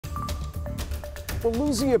Well,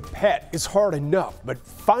 losing a pet is hard enough, but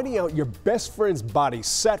finding out your best friend's body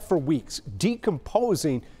sat for weeks,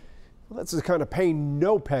 decomposing, well, that's the kind of pain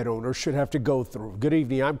no pet owner should have to go through. Good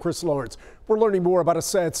evening, I'm Chris Lawrence. We're learning more about a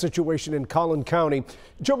sad situation in Collin County.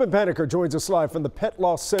 Jobin Paniker joins us live from the Pet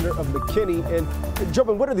Loss Center of McKinney. And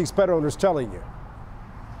Jobin, what are these pet owners telling you?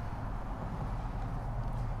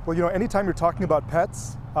 Well, anytime you're talking about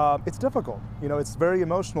pets, it's difficult. It's very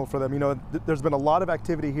emotional for them. There's been a lot of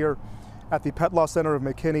activity here at the Pet Loss Center of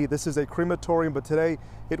McKinney. This is a crematorium, but today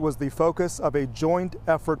it was the focus of a joint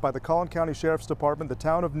effort by the Collin County Sheriff's Department, the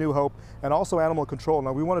town of New Hope, and also Animal Control.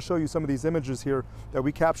 Now, we want to show you some of these images here that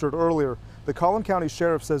we captured earlier. The Collin County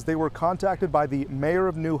Sheriff says they were contacted by the mayor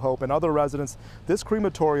of New Hope and other residents. This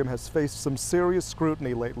crematorium has faced some serious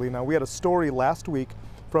scrutiny lately. Now, we had a story last week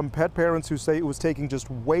from pet parents who say it was taking just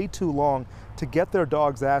way too long to get their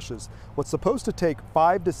dog's ashes. What's supposed to take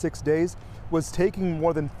 5 to 6 days was taking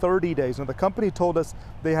more than 30 days. Now, the company told us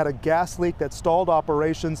they had a gas leak that stalled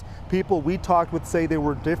operations. People we talked with say there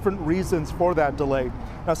were different reasons for that delay.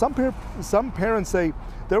 Now, some parents say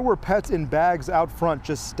there were pets in bags out front,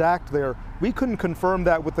 just stacked there. We couldn't confirm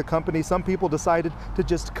that with the company. Some people decided to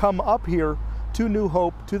just come up here to New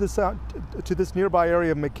Hope, to this nearby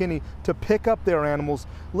area of McKinney, to pick up their animals.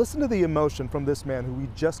 Listen to the emotion from this man who we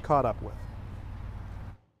just caught up with.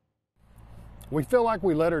 We feel like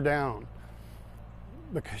we let her down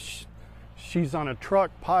because she's on a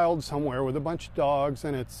truck piled somewhere with a bunch of dogs,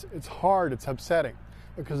 and it's hard, it's upsetting,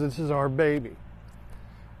 because this is our baby,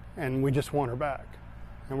 and we just want her back,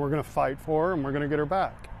 and we're going to fight for her, and we're going to get her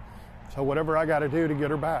back. So whatever I got to do to get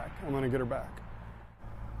her back, I'm going to get her back.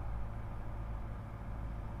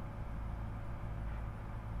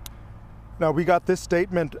 Now, we got this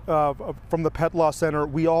statement from the Pet Loss Center.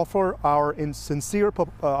 We offer our sincere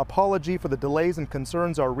apology for the delays and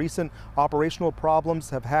concerns our recent operational problems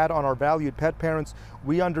have had on our valued pet parents.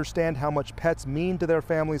 We understand how much pets mean to their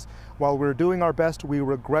families. While we're doing our best, we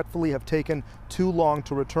regretfully have taken too long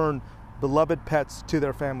to return beloved pets to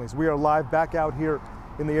their families. We are live back out here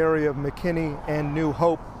in the area of McKinney and New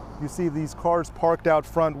Hope. You see these cars parked out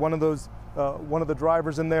front. One of the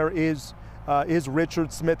drivers in there is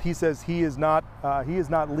Richard Smith. He says he is not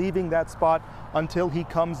leaving that spot until he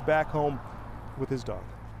comes back home with his dog.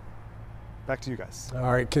 Back to you guys.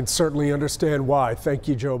 All right, can certainly understand why. Thank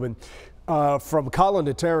you, Jobin. From Collin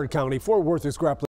to Tarrant County, Fort Worth is grappling